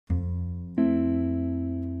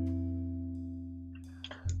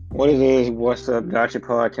What it is, what's up? Gotcha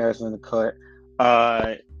podcast in the cut.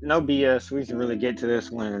 No BS. We can really get to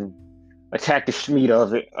this one and attack the schmeat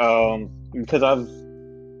of it. Because I've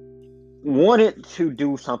wanted to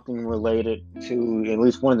do something related to at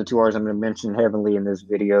least one of the two artists I'm going to mention heavily in this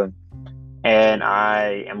video, and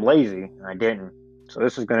I am lazy. I didn't. So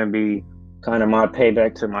this is going to be kind of my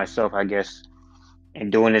payback to myself, I guess,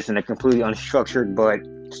 and doing this in a completely unstructured but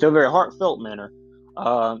still very heartfelt manner.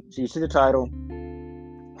 So you see the title,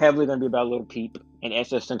 heavily going to be about Little Peep and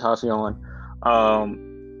SS Tentacion.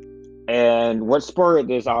 And what spurred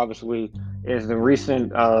this, obviously, is the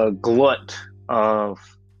recent glut of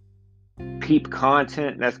Peep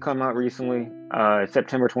content that's come out recently.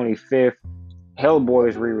 September 25th, Hellboy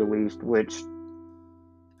is re-released,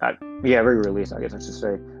 uh, re-released, I guess I should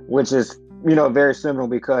say, which is, very similar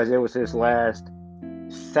because it was his last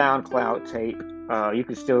SoundCloud tape. You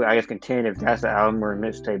can still, I guess, contend if that's an album or a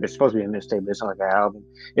mixtape. It's supposed to be a mixtape, but it's not like an album.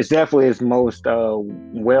 It's definitely his most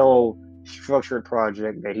well structured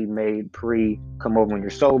project that he made pre Come Over When You're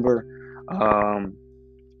Sober.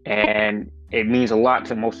 And it means a lot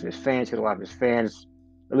to most of his fans, because a lot of his fans,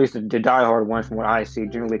 at least the diehard ones from what I see,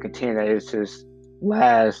 generally contend that it's his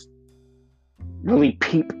last really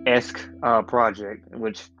Peep esque project,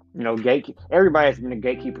 which everybody has been a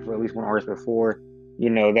gatekeeper for at least one artist before.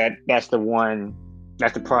 That's the one,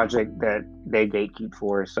 that's the project that they gatekeep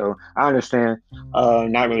for. So I understand,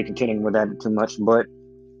 not really contending with that too much. But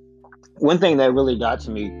one thing that really got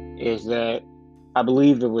to me is that I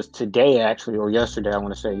believe it was today actually, or yesterday. I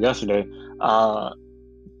want to say yesterday. Uh,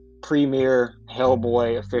 Premiere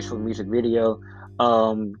Hellboy official music video.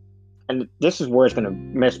 Um, and this is where it's going to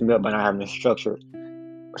mess me up by not having the structure.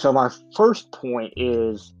 So my first point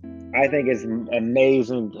is, I think it's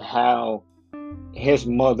amazing how his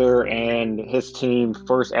mother and his team,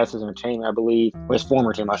 First Access Entertainment, I believe, or his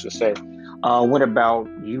former team, I should say, went about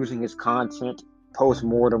using his content post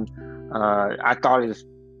mortem. I thought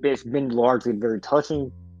it's been largely very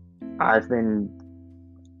touching. I've been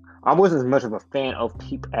I wasn't as much of a fan of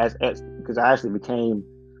Peep as X, because I actually became,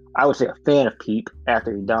 I would say, a fan of Peep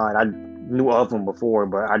after he died. I knew of him before,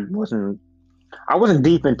 but I wasn't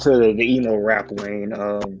deep into the emo rap lane.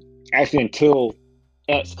 Actually, until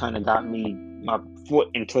X kind of got me my foot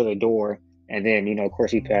into the door, and then of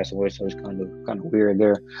course he passed away, so it's kind of weird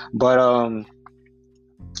there. But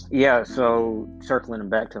yeah. So circling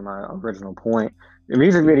back to my original point, the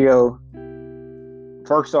music video.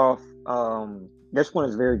 First off, this one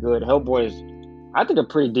is very good. Hellboy is, I think, a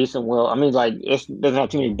pretty decent. Well, I mean, like, it doesn't have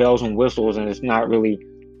too many bells and whistles, and it's not really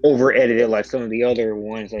over edited like some of the other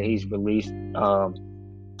ones that he's released,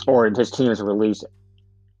 or his team has released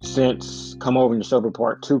since Come Over and Sober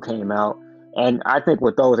Part 2 came out. And I think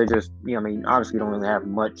with those, they just, I mean, obviously, you don't really have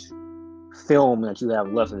much film that you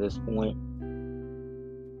have left at this point.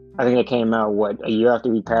 I think it came out, what, a year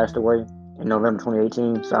after he passed away in November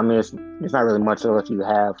 2018. So, I mean, it's not really much else you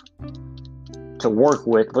have to work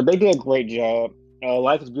with, but they did a great job.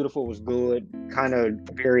 Life is Beautiful was good, kind of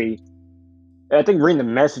very. I think reading the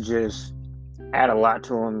messages add a lot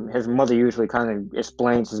to him. His mother usually kind of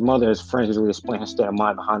explains. His mother, his friends usually explain his state of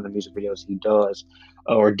mind behind the music videos he does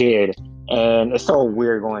or did, and it's so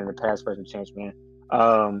weird going in the past, present, change, man.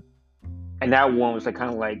 Um, and that one was like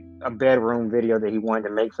kind of like a bedroom video that he wanted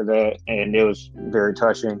to make for that, and it was very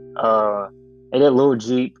touching. And then Lil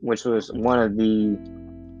Jeep, which was one of the,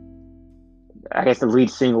 I guess, the lead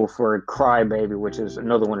single for Cry Baby, which is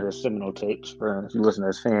another one of the seminal tapes for if you listen to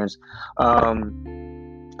his fans.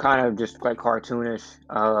 Kind of just like cartoonish.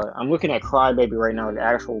 I'm looking at Cry Baby right now, the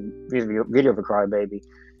actual video for Cry Baby,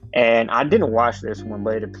 and I didn't watch this one,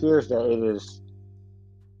 but it appears that it is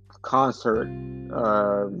concert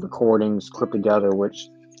recordings clipped together, which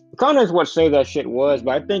kind of is what Say That Shit was.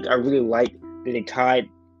 But I think I really like that they tied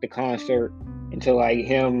the concert into like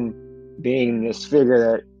him being this figure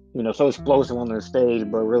that so explosive on the stage,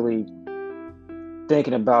 but really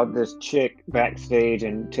thinking about this chick backstage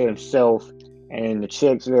and to himself. And the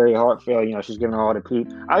chick's very heartfelt. She's giving all the peep.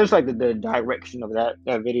 I just like the direction of that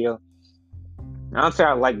video. I'd say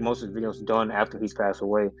I like most of the videos done after he's passed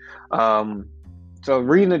away. Um, so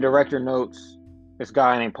reading the director notes, this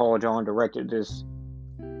guy named Paul John directed this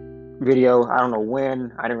video. I don't know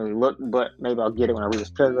when. I didn't really look, but maybe I'll get it when I read this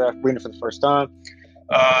paragraph. Reading it for the first time.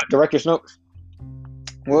 Director's notes.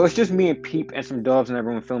 Well, it's just me and Peep and some doves in that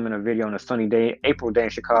room filming a video on a sunny day, April day in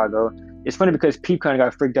Chicago. It's funny because Peep kind of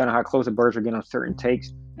got freaked out on how close the birds were getting on certain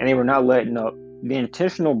takes, and they were not letting up. The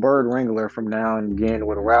intentional bird wrangler from now and again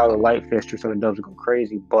would rile the light fixture so the doves would go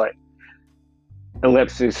crazy, but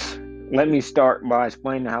ellipsis. Let me start by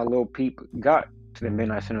explaining how Lil Peep got to the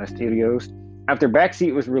Midnight Cinema Studios. After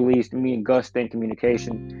Backseat was released, me and Gus stayed in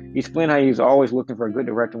communication. He explained how he was always looking for a good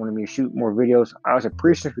director and wanted me to shoot more videos. I was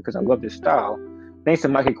appreciative because I loved his style. Thanks to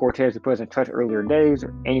Mikey Cortez, who put us in touch earlier days.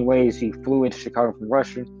 Anyways, he flew into Chicago from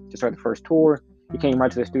Russia to start the first tour. He came right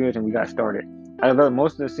to the studios and we got started. I developed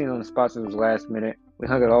most of the scenes on the spots that was last minute. We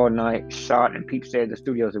hung out all night, shot, and Pete stayed at the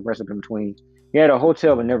studios and rested in between. He had a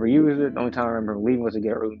hotel but never used it. The only time I remember leaving was to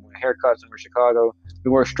get early morning haircuts in Chicago. We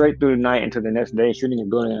worked straight through the night into the next day, shooting and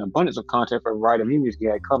building an abundance of content for a variety of new music he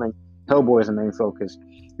had coming. Hellboy is the main focus.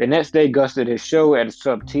 The next day, Gus did his show at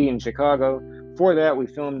Sub T in Chicago. Before that, we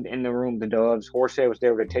filmed in the room The Doves. Horsehead was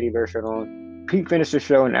there with a teddy bear shirt on. Pete finished the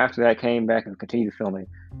show, and after that, came back and continued filming.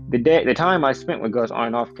 The time I spent with Gus on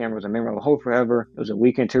and off camera was a memory I'll hold forever. It was a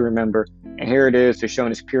weekend to remember, and here it is to show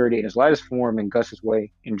in its purity in its lightest form in Gus's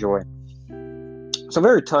way. Enjoy. So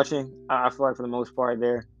very touching, I feel like, for the most part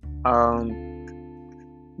there.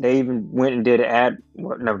 They even went and did an ad.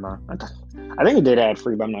 Well, never mind. I think it did ad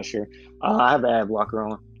free, but I'm not sure. I have an ad blocker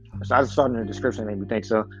on. So I just saw it in the description, made me think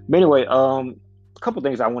so. But anyway, a couple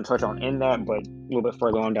things I want to touch on in that, but a little bit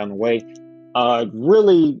further on down the way.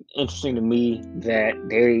 Really interesting to me that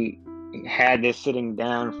they had this sitting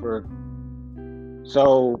down for.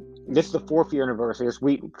 So this is the 4th year anniversary. This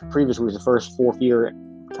week previously was the first 4th year.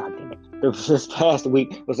 God damn it. This past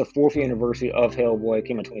week was the 4th year anniversary of Hellboy. It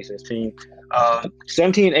came in 2016.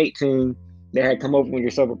 17, 18, they had Come Over When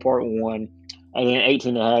You're Sober Part 1. And then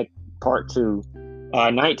 18, they had Part 2.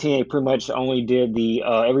 19, they pretty much only did the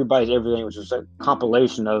Everybody's Everything, which was a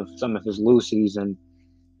compilation of some of his Lucy's and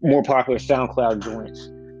more popular SoundCloud joints.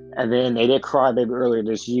 And then they did Crybaby earlier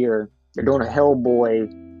this year. They're doing a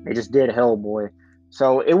Hellboy. They just did Hellboy.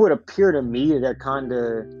 So it would appear to me that they're kind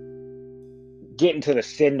of getting to the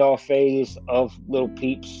send-off phase of Lil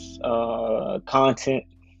Peep's content.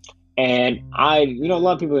 And a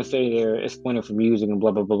lot of people that say they're exploiting for music and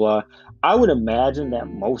blah, blah, blah, blah. I would imagine that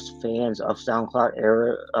most fans of SoundCloud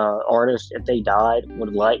era artists, if they died,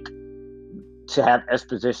 would like to have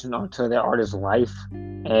exposition onto that artist's life.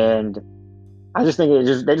 And I just think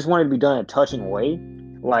they just want it to be done in a touching way.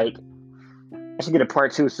 Like, I should get a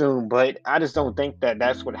part 2 soon, but I just don't think that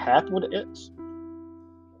that's what happened with it.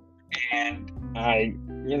 And I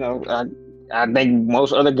think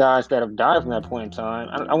most other guys that have died from that point in time,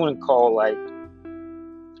 I wouldn't call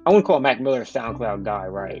Mac Miller a SoundCloud guy,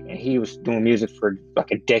 right? And he was doing music for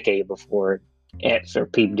like a decade before X or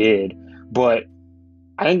Peep did. But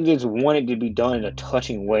I think they just wanted to be done in a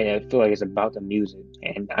touching way. I feel like it's about the music,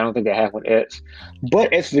 and I don't think that happened with X.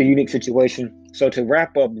 But X is a unique situation. So to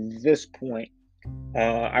wrap up this point,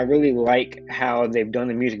 I really like how they've done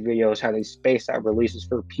the music videos, how they spaced out releases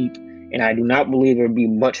for Peep, and I do not believe there will be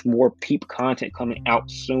much more Peep content coming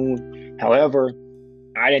out soon. However,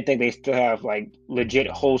 I didn't think they still have like legit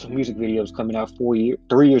wholesome music videos coming out 3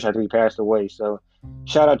 years after he passed away. So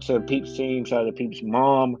shout out to Peep's team, shout out to Peep's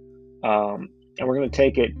mom, and we're going to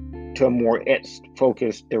take it to a more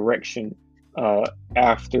X-focused direction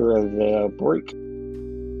after the break.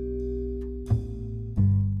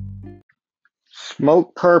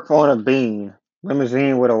 Smoke perp on a beam,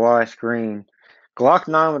 limousine with a wide screen, Glock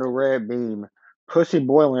 9 with a red beam, pussy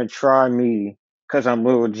boy wanna try me, cause I'm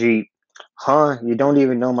Lil Jeep. Huh, you don't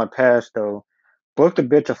even know my past though. Booked a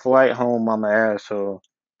bitch a flight home, I'm an asshole.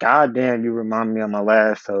 Goddamn, you remind me of my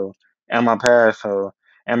last hoe. And my past hoe.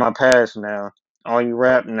 And my past now. All you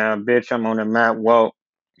rap now, bitch, I'm on the map. Whoa.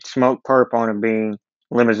 Smoke perp on a beam,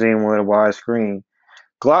 limousine with a wide screen.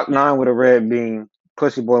 Glock 9 with a red beam,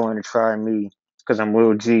 pussy boy wanna try me, cause I'm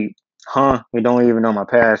Lil Jeep. Huh, you don't even know my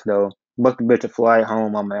past though. Booked a bitch a flight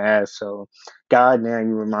home, I'm an asshole. Goddamn,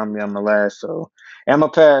 you remind me of my last soul. And my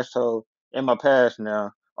past hoe. In my past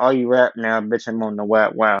now. All you rap now, bitch, I'm on the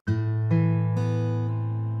wow.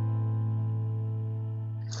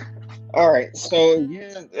 All right, so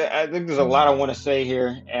yeah, I think there's a lot I want to say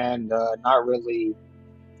here, and not really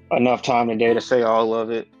enough time today to say all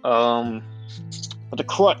of it. But the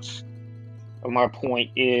crux of my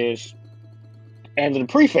point is, and to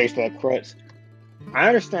preface that crux, I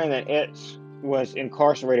understand that X was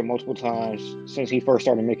incarcerated multiple times since he first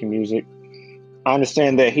started making music. I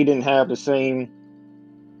understand that he didn't have the same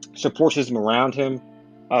support system around him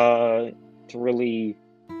to really,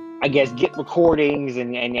 I guess, get recordings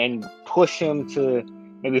and push him to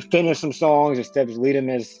maybe finish some songs instead of lead him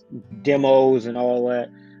as demos and all that.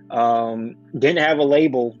 Didn't have a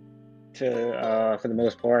label to, for the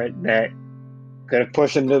most part, that could have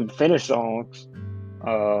pushed him to finish songs.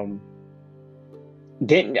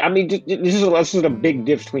 This is a big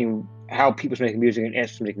difference between how people's making music and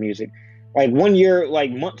X making music. Like 1 year, like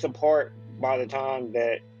months apart by the time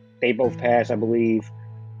that they both passed, I believe.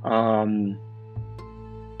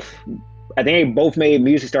 I think they both made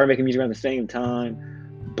music, started making music around the same time,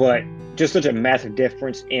 but just such a massive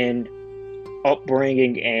difference in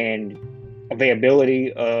upbringing and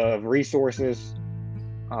availability of resources,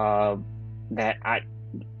 uh, that I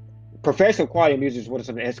professional quality music is what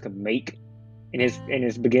something else could make in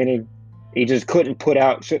his beginning. He just couldn't put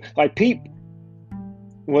out like Peep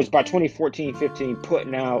was by 2014-15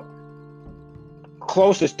 putting out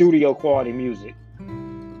close to studio quality music.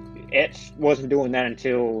 X wasn't doing that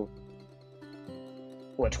until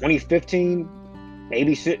what 2015,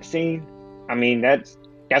 maybe 16. I mean that's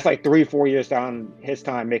like 3-4 years down his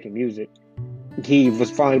time making music. He was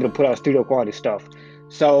finally able to put out studio quality stuff.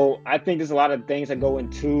 So I think there's a lot of things that go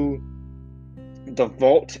into the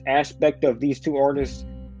vault aspect of these two artists.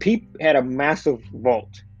 Peep had a massive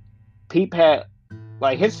vault. Peep had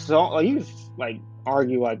like his song. Like, he was like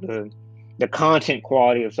argue like the content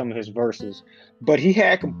quality of some of his verses, but he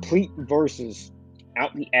had complete verses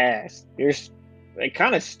out the ass. There's like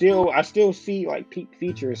kind of still I still see like Peep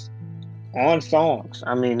features on songs.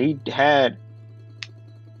 I mean, he had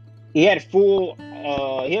full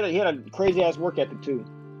he had a crazy ass work ethic too.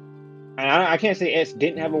 And I can't say S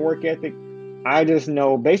didn't have a work ethic. I just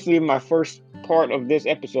know basically in my first part of this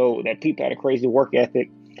episode that Peep had a crazy work ethic.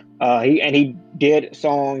 He did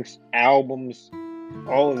songs, albums,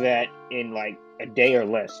 all of that in like a day or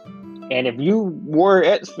less. And if you were an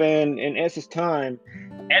X fan in X's time,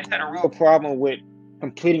 X had a real problem with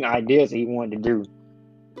completing ideas that he wanted to do.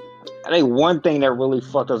 I think one thing that really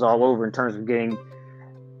fucked us all over in terms of getting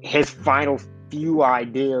his final few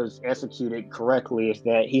ideas executed correctly is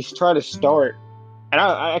that he's trying to start, and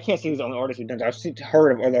I can't say he's the only artist who does this.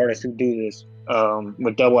 Heard of other artists who do this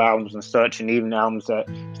with double albums and such, and even albums that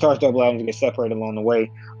starts double albums and get separated along the way.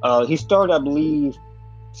 He started, I believe,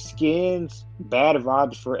 Skins, Bad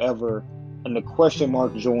Vibes Forever, and the Question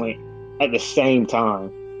Mark joint at the same time,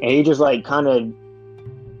 and he just like kind of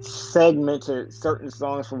segmented certain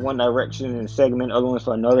songs from one direction and segment other ones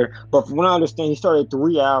for another. But from what I understand, he started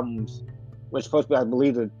 3 albums, which supposed to be, I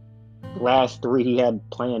believe, the last 3 he had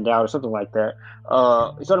planned out or something like that.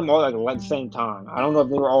 He started them all like the same time. I don't know if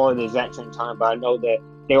they were all at the exact same time, but I know that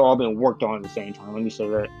they were all being worked on at the same time. Let me say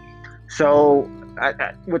that. So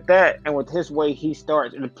with that and with his way he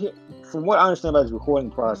starts, from what I understand about his recording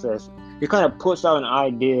process, he kind of puts out an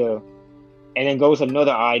idea and then goes to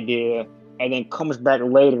another idea and then comes back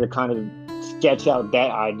later to kind of sketch out that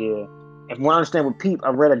idea. And from what I understand with Peep, I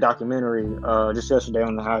read a documentary just yesterday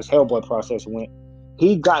on how his Hellboy process went.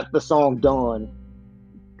 He got the song done,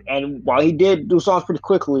 and while he did do songs pretty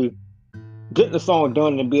quickly, getting the song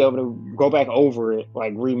done and be able to go back over it,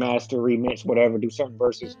 like remaster, remix, whatever, do certain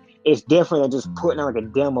verses, it's different than just putting out like a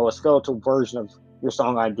demo, a skeletal version of your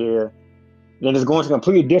song idea, then just going to a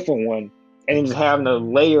completely different one, and then just having a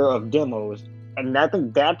layer of demos. And I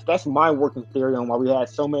think that's my working theory on why we had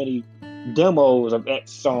so many demos of X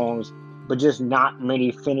songs, but just not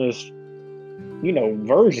many finished,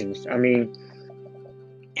 versions. I mean,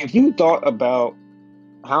 if you thought about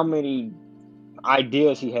how many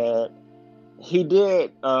ideas he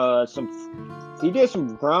did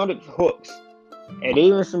some grounded hooks and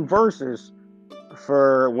even some verses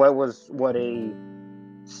for a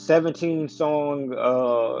 17 song,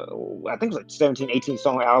 I think it was like 17, 18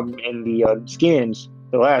 song album in the Skins,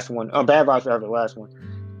 the last one. Bad Vibes Forever, the last one.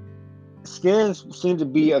 Skins seemed to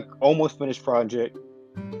be a almost finished project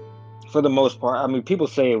for the most part. I mean, people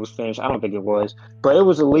say it was finished. I don't think it was, but it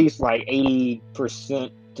was at least like 80%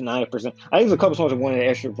 to 90%. I think there's a couple songs that wanted an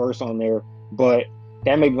extra verse on there, but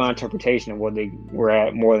that may be my interpretation of what they were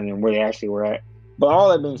at more than where they actually were at. But all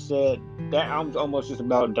that being said, that album's almost just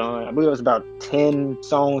about done. I believe it was about 10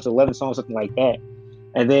 songs, 11 songs, something like that.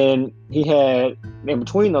 And then he had, in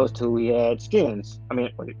between those two, he had Skins. I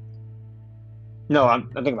mean, no,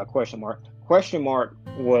 I'm thinking about Question Mark. Question Mark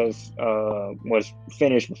was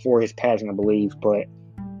finished before his passing, I believe, but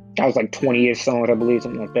that was like 20-ish songs, I believe,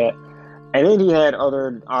 something like that. And then he had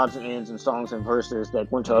other odds and ends and songs and verses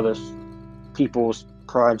that went to other people's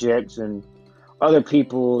projects and other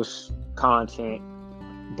people's content.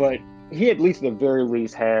 But he at least, at the very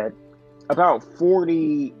least, had about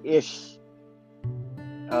 40-ish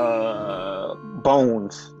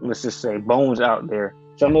bones, let's just say, bones out there.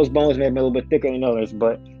 Some of those bones may be a little bit thicker than others,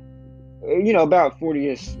 but about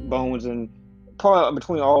 40-ish bones, and probably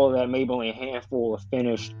between all of that, maybe only a handful of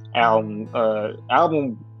finished album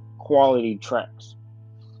quality tracks.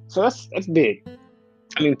 So that's big.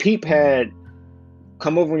 I mean, Peep had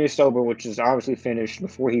Come Over When You're Sober, which is obviously finished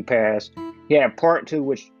before he passed. He had Part 2,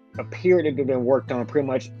 which appeared to have been worked on pretty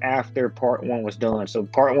much after Part 1 was done. So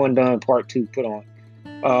Part 1 done, Part 2 put on.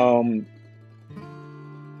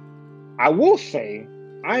 I will say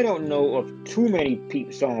I don't know of too many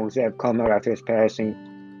Pete songs that have come out after his passing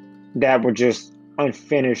that were just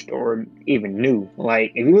unfinished or even new.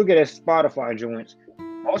 Like if you look at his Spotify joints,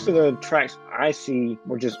 most of the tracks I see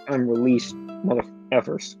were just unreleased mother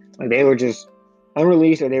effers. Like they were just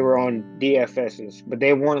unreleased or they were on DFSs, but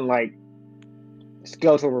they weren't like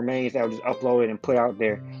skeletal remains that were just uploaded and put out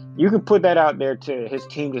there. You can put that out there to his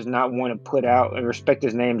team does not want to put out and respect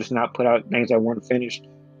his name, just not put out things that weren't finished.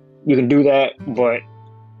 You can do that, but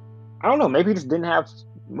I don't know. Maybe he just didn't have.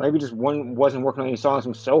 Maybe just one wasn't working on any songs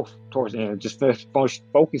himself towards the end. Just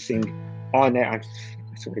focusing on that. I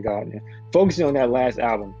swear to God, man. Focusing on that last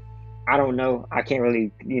album. I don't know. I can't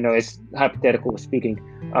really. It's hypothetical speaking.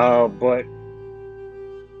 But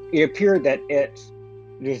it appeared that it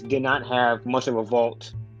just did not have much of a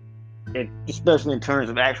vault, especially in terms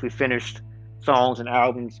of actually finished songs and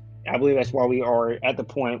albums. I believe that's why we are at the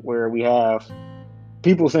point where we have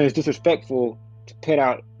people saying it's disrespectful to put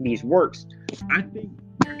out these works. I think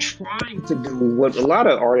they're trying to do what a lot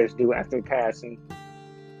of artists do after passing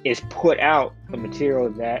is put out the material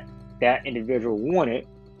that that individual wanted,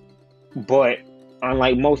 but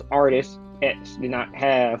unlike most artists, it did not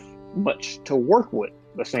have much to work with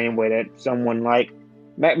the same way that someone like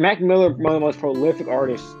Mac Miller, one of the most prolific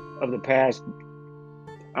artists of the past,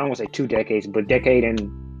 I don't want to say 2 decades, but decade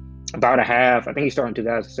and about a half. I think he started in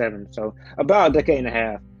 2007, so about a decade and a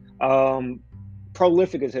half.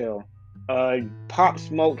 Prolific as hell. Pop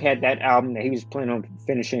Smoke had that album that he was planning on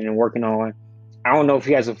finishing and working on. I don't know if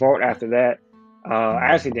he has a vault after that. I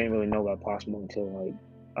actually didn't really know about Pop Smoke until like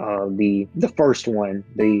the first one,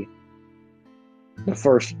 the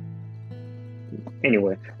first.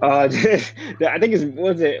 Anyway, I think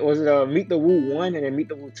was it Meet the Woo 1 and then Meet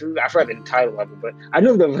the Woo 2. I forgot the title of it, but I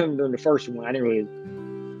knew him doing the first one. I didn't really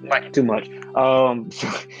like it too much.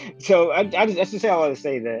 So I just that's just all I want to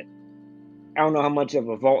say that I don't know how much of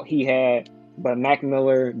a vault he had, but Mac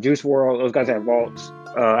Miller, Juice WRLD, those guys had vaults.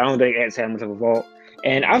 I don't think X had much of a vault.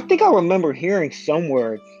 And I think I remember hearing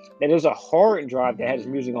somewhere that there was a hard drive that had his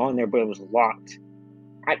music on there, but it was locked.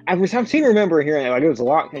 I seem to remember hearing it, like it was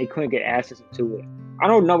locked and he couldn't get access to it. I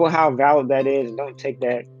don't know how valid that is. Don't take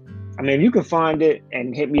that. I mean, if you can find it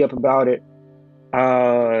and hit me up about it,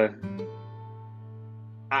 I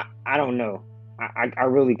don't know. I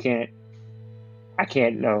really can't. I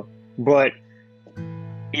can't know. But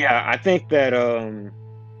yeah, I think that I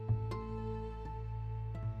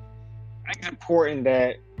think it's important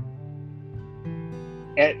that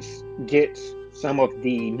X gets some of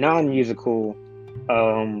the non-musical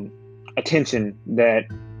attention that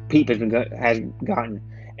Peep has gotten,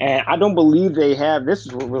 and I don't believe they have. This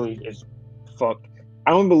is what really is fucked.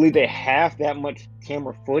 I don't believe they have that much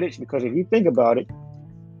camera footage because if you think about it,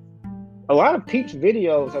 a lot of Peep's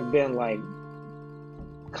videos have been like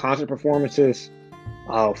concert performances,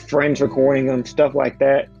 friends recording them, stuff like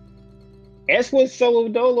that. S was solo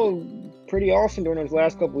dolo pretty awesome during those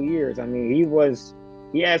last couple of years. I mean,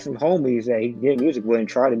 he had some homies that he did music with and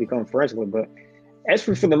tried to become friends with, but S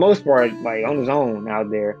was for the most part like on his own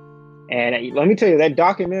out there. And let me tell you, that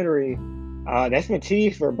documentary that's been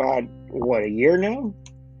teased for about a year now.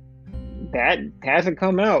 That hasn't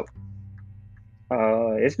come out.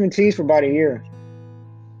 It's been teased for about a year.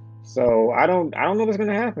 So I don't know what's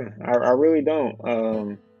gonna happen. I really don't.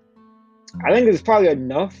 I think there's probably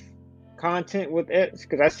enough content with it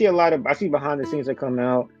because I see behind the scenes that come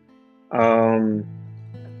out.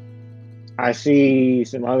 I see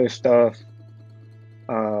some other stuff,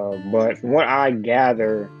 but from what I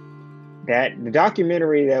gather, that the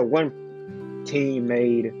documentary that one team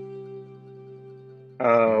made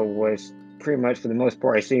was pretty much for the most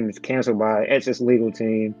part it seems canceled by X's legal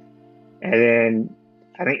team, and then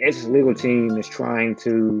I think X's legal team is trying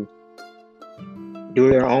to do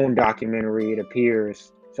their own documentary, it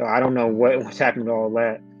appears. So I don't know what's happened to all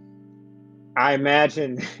that. I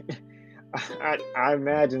imagine I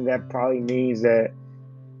imagine that probably means that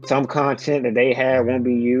some content that they had won't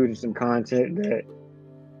be used and some content that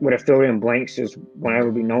would have filled in blanks just won't ever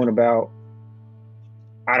be known about.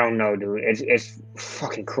 I don't know, dude. It's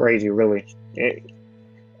fucking crazy, really.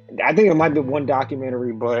 I think it might be one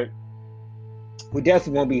documentary, but we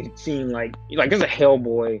definitely won't be seeing like there's a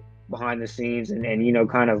Hellboy behind the scenes and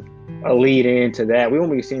kind of a lead into that. We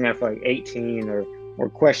won't be seeing that for like 18 or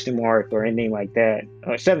question mark or anything like that.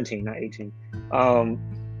 17, not 18.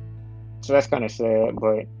 So that's kind of sad,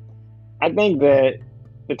 but I think that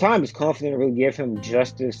the time is confident to really give him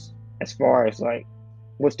justice as far as like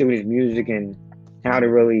what's to do with his music and how to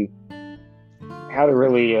really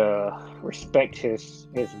respect his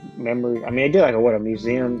memory. I mean, they did like a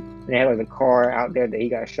museum. They had like a car out there that he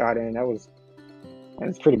got shot in. That was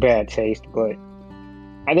pretty bad taste, but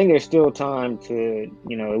I think there's still time to,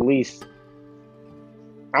 at least,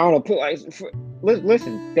 I don't know,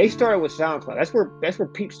 listen, they started with SoundCloud. That's where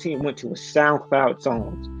Peep's team went to, with SoundCloud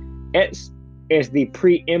songs. X is the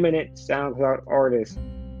preeminent SoundCloud artist.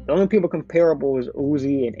 The only people comparable is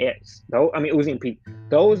Uzi and X. Though I mean Uzi and Peep.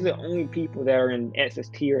 Those are the only people that are in X's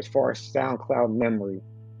tier as far as SoundCloud memory.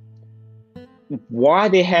 Why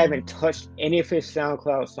they haven't touched any of his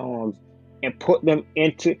SoundCloud songs and put them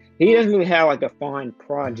into, he doesn't really have like defined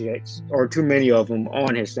projects or too many of them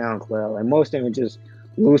on his SoundCloud. Like most of them are just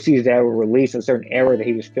Lucy's that were released in a certain era that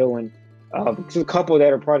he was feeling. Just a couple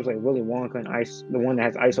that are projects like Willy Wonka and Ice, the one that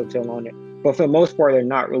has Ice Hotel on it. But for the most part, they're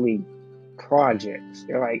not really projects.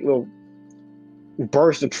 They're like little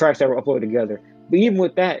bursts of tracks that were uploaded together. But even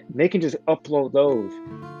with that, they can just upload those.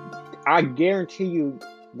 I guarantee you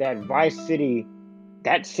that Vice City,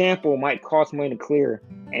 that sample might cost money to clear,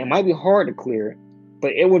 and it might be hard to clear,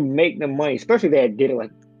 but it would make the money, especially if they did it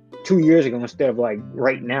like 2 years ago instead of like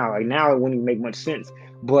right now. Like now, it wouldn't even make much sense.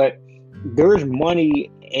 But there's money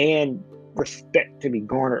and respect to be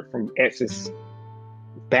garnered from X's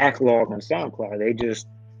backlog on SoundCloud. They just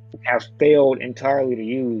have failed entirely to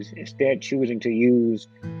use, instead choosing to use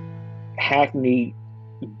hackneyed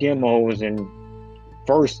demos and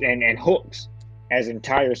verse and hooks as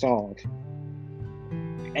entire songs.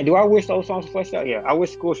 And do I wish those songs were fleshed out? Yeah, I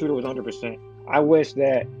wish School Shooter was 100%. I wish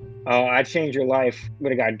that I Changed Your Life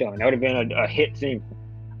would have got done. That would have been a hit single.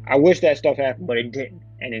 I wish that stuff happened, but it didn't.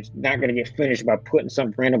 And it's not going to get finished by putting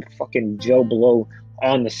some random fucking Joe Blow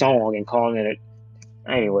on the song and calling it.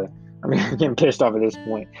 Anyway, I'm getting pissed off at this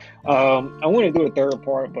point. I want to do a third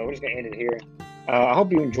part, but we're just going to end it here. I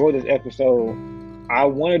hope you enjoyed this episode. I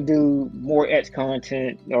want to do more X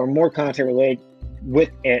content or more content related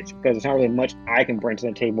with X, because there's not really much I can bring to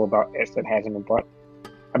the table about X that hasn't been brought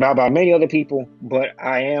about by many other people. But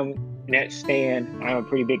I am Net stan. I'm a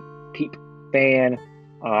pretty big Peep fan.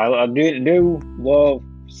 I do love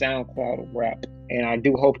SoundCloud rap, and I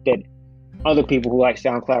do hope that other people who like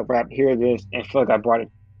SoundCloud rap hear this and feel like I brought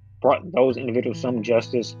those individuals some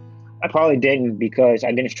justice. I probably didn't, because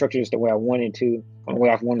I didn't structure this the way I wanted to, or the way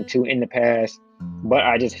I've wanted to in the past. But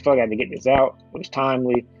I just felt like I had to get this out. It was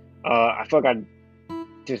timely. I felt like I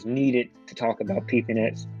just needed to talk about Peep and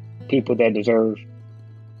X, people that deserve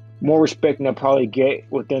more respect than they'll probably get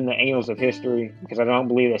within the annals of history, because I don't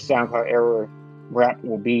believe that SoundCloud era rap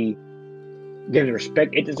will be given the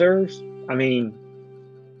respect it deserves. I mean,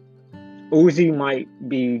 Uzi might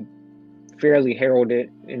be fairly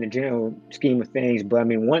heralded in the general scheme of things, but I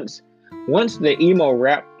mean, once the emo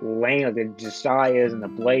rap lane of the Josiahs and the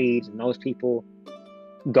Blades and those people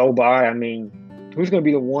go by, I mean, who's going to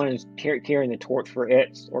be the ones carrying the torch for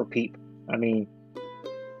X or Peep? I mean,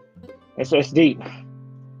 it's deep.